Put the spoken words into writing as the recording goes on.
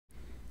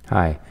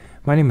Hi,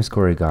 my name is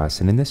Corey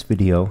Goss, and in this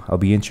video I'll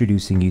be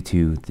introducing you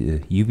to the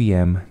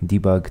UVM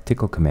Debug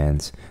tickle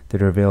commands that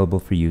are available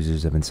for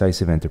users of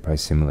Incisive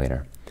Enterprise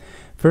Simulator.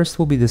 First,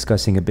 we'll be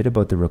discussing a bit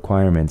about the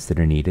requirements that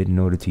are needed in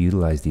order to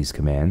utilize these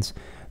commands.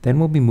 Then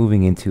we'll be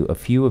moving into a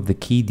few of the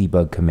key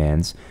debug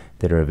commands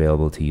that are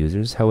available to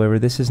users. However,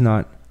 this is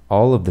not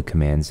all of the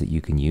commands that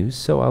you can use,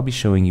 so I'll be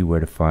showing you where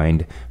to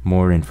find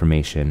more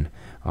information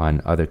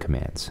on other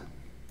commands.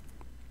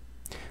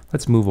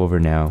 Let's move over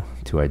now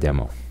to our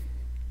demo.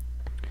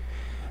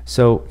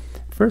 So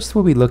first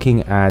we'll be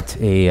looking at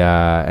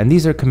and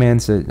these are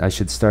commands that I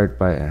should start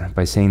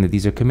by saying that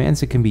these are commands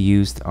that can be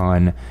used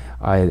on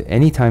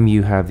anytime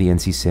you have the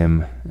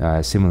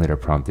NC simulator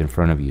prompt in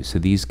front of you. So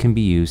these can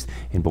be used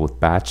in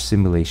both batch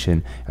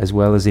simulation as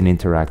well as in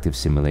interactive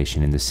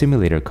simulation in the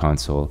simulator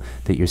console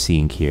that you're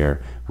seeing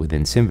here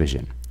within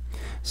SimVision.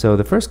 So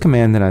the first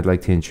command that I'd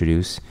like to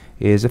introduce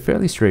is a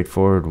fairly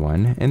straightforward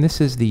one, and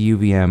this is the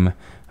UVM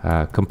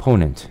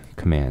Component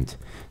command.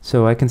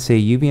 So I can say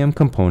UVM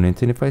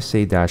Component, and if I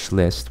say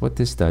 -list, what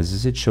this does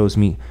is it shows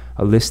me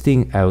a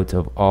listing out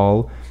of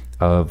all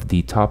of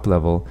the top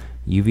level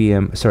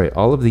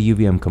all of the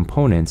UVM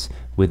components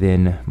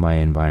within my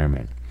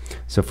environment.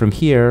 So from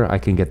here I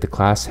can get the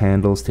class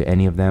handles to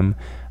any of them.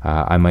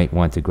 I might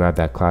want to grab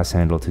that class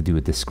handle to do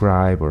a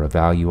describe or a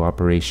value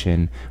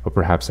operation, or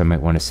perhaps I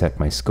might want to set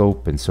my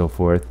scope and so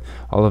forth.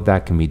 All of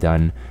that can be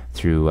done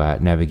through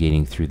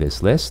navigating through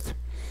this list.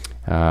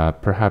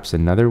 Perhaps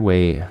another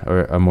way,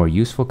 or a more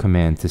useful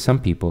command to some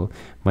people,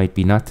 might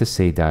be not to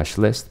say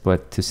 -list,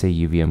 but to say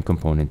UVM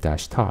component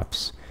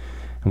 -tops.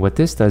 And what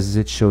this does is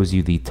it shows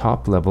you the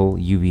top level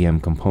UVM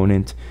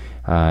component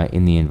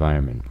in the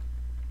environment.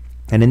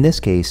 And in this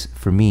case,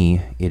 for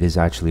me, it is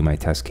actually my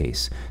test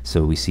case.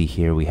 So we see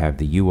here we have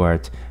the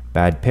UART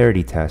bad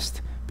parity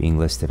test being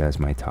listed as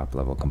my top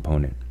level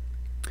component.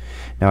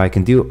 Now I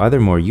can do other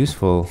more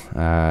useful,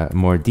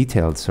 more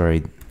detailed,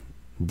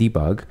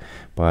 debug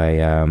by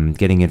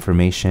getting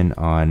information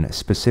on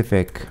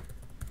specific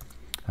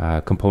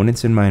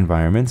components in my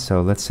environment.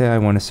 So let's say I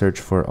want to search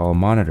for all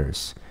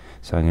monitors.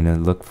 So I'm going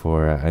to look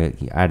for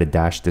add a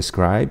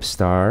 -describe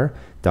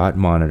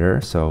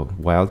star.monitor. So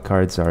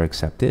wildcards are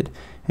accepted,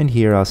 and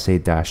here I'll say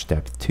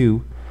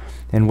 -depth2.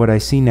 And what I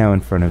see now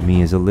in front of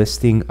me is a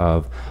listing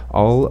of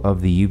all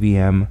of the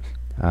UVM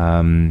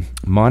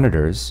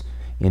monitors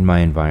in my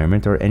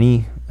environment, or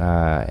any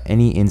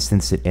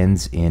instance that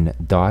ends in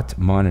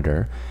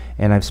 .monitor,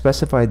 and I've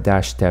specified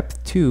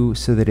 -depth2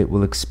 so that it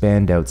will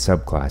expand out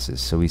subclasses.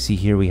 So we see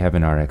here we have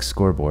an RX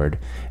scoreboard,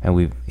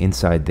 and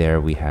inside there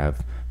we have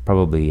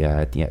probably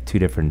two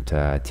different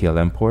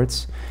TLM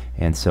ports,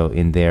 and so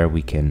in there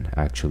we can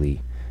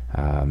actually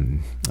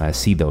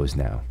see those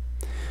now.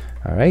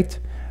 All right.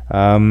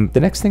 The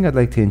next thing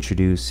I'd like to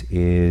introduce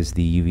is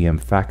the UVM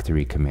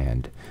Factory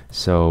command.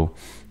 So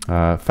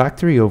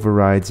factory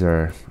overrides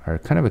are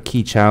kind of a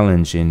key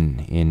challenge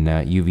in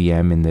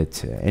UVM, in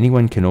that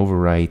anyone can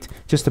overwrite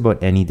just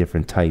about any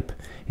different type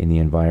in the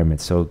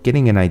environment. So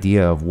getting an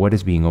idea of what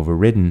is being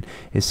overridden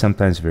is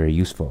sometimes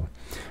very useful.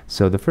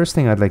 So the first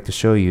thing I'd like to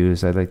show you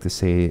is I'd like to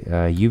say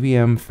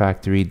UVM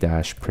Factory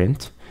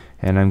 -print,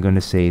 and I'm going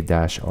to say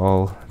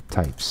 -all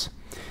types.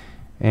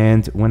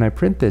 And when I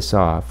print this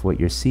off, what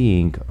you're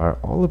seeing are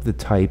all of the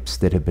types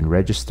that have been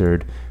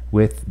registered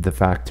with the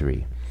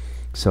factory.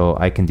 So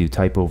I can do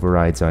type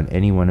overrides on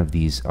any one of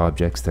these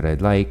objects that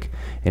I'd like,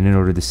 and in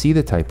order to see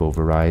the type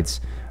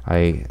overrides,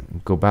 I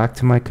go back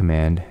to my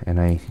command and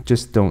I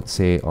just don't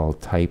say all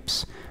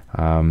types.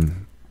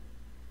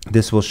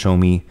 This will show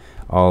me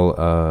all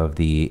of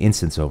the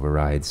instance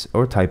overrides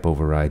or type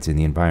overrides in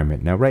the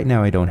environment. Now right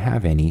now I don't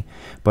have any,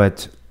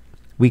 but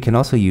we can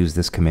also use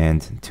this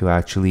command to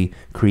actually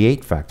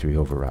create factory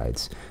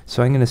overrides.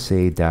 So I'm going to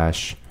say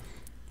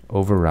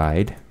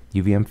 -override,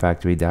 UVM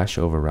Factory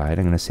 -override.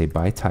 I'm going to say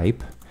by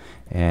type,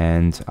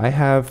 and I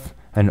have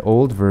an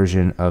old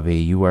version of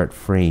a UART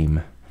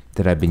frame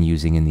that I've been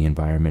using in the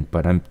environment,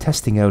 but I'm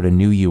testing out a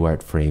new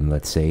UART frame,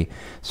 let's say.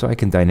 So I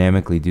can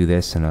dynamically do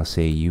this, and I'll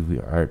say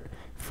UART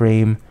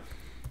frame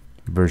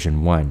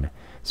version 1.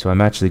 So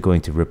I'm actually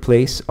going to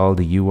replace all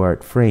the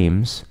UART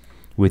frames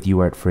with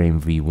UART frame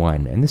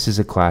v1, and this is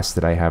a class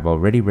that I have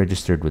already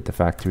registered with the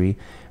factory.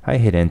 I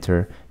hit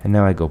enter, and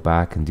now I go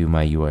back and do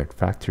my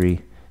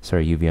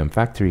UVM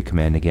Factory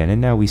command again,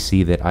 and now we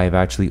see that I've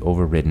actually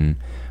overridden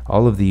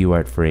all of the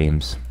UART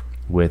frames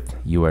with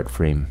UART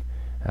frame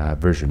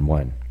version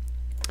 1.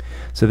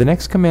 So the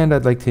next command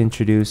I'd like to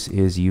introduce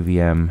is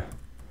UVM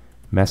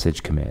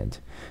message command.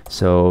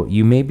 So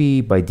you may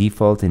be by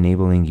default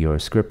enabling your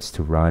scripts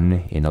to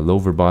run in a low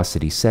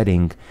verbosity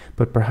setting,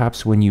 but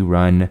perhaps when you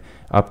run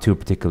up to a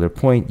particular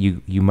point,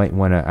 you might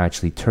want to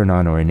actually turn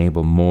on or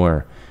enable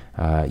more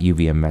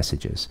UVM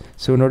messages.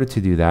 So in order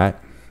to do that,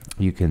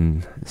 you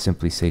can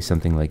simply say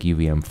something like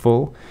UVM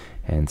full,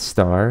 and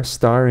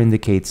star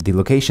indicates the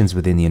locations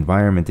within the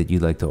environment that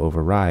you'd like to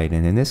override,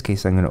 and in this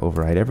case I'm going to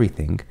override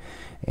everything,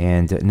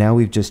 and now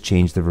we've just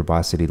changed the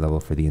verbosity level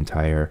for the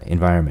entire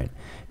environment.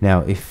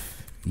 Now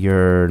if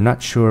you're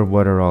not sure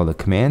what are all the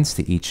commands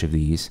to each of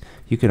these,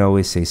 you can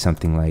always say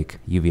something like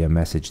UVM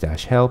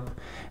message-help,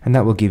 and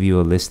that will give you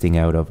a listing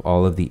out of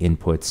all of the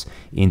inputs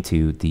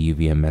into the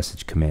UVM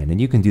message command. And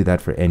you can do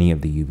that for any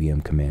of the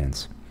UVM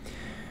commands.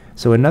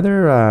 So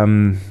another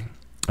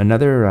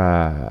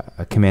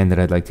command that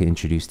I'd like to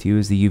introduce to you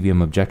is the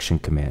UVM objection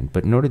command.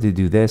 But in order to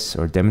do this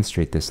or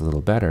demonstrate this a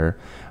little better,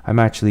 I'm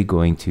actually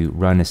going to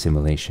run a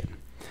simulation.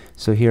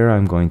 So here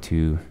I'm going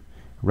to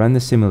run the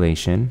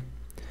simulation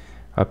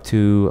up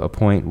to a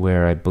point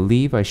where I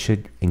believe I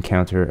should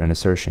encounter an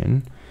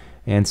assertion.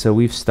 And so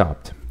we've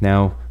stopped.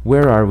 Now,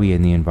 where are we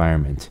in the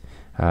environment?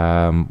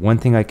 One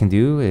thing I can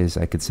do is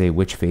I could say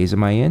which phase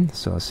am I in.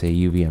 So I'll say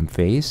UVM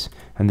phase,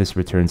 and this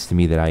returns to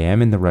me that I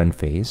am in the run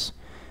phase.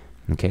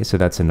 Okay, so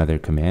that's another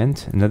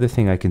command. Another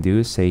thing I can do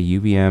is say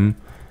UVM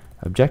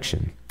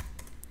objection.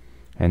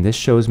 And this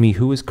shows me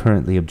who is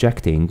currently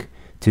objecting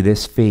to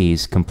this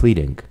phase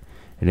completing.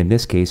 And in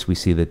this case, we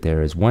see that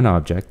there is one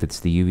object, that's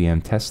the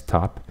UVM test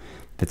top,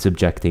 that's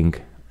objecting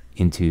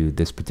into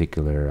this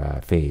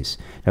particular phase.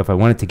 Now, if I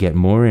wanted to get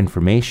more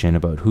information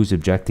about who's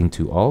objecting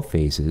to all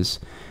phases,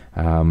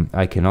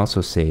 I can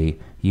also say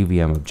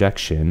UVM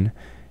objection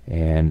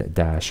and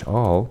dash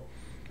all.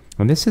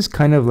 And this is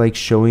kind of like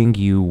showing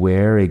you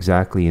where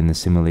exactly in the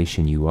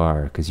simulation you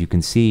are, because you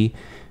can see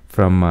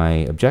from my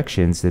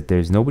objections that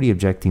there's nobody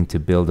objecting to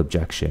build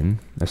objection,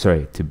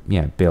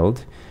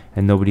 build,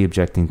 and nobody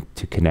objecting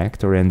to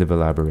connect or end of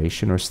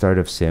elaboration or start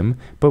of sim,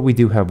 but we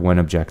do have one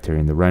objector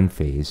in the run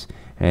phase,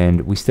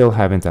 and we still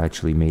haven't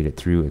actually made it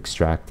through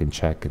extract and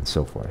check and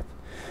so forth.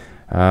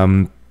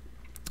 The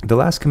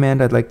last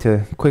command I'd like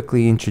to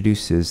quickly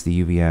introduce is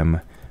the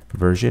UVM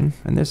version,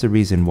 and there's a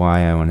reason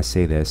why I want to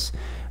say this.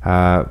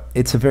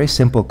 It's a very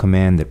simple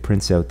command that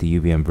prints out the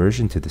UVM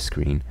version to the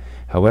screen.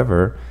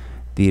 However,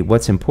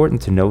 what's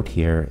important to note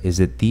here is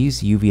that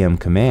these UVM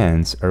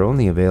commands are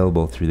only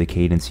available through the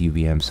Cadence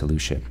UVM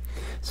solution.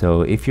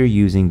 So if you're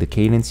using the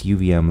Cadence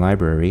UVM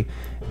library,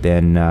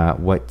 then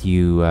what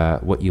you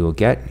will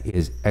get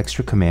is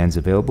extra commands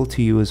available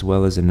to you, as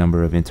well as a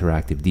number of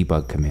interactive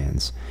debug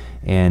commands.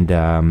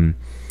 And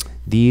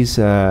these,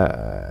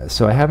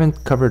 so I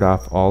haven't covered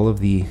off all of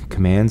the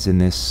commands in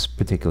this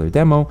particular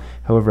demo.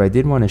 However, I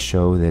did want to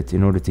show that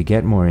in order to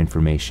get more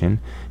information,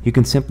 you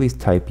can simply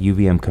type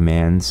UVM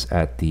commands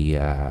at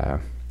the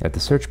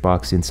search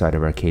box inside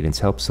of our Cadence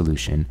help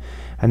solution,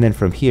 and then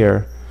from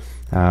here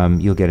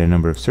you'll get a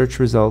number of search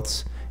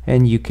results,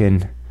 and you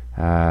can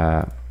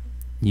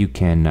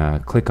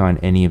click on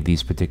any of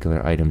these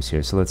particular items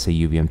here. So let's say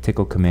UVM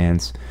tickle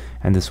commands,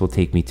 and this will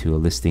take me to a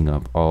listing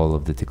of all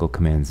of the tickle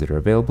commands that are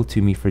available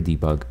to me for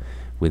debug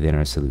within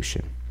our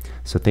solution.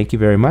 So thank you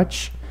very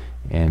much,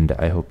 and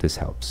I hope this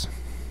helps.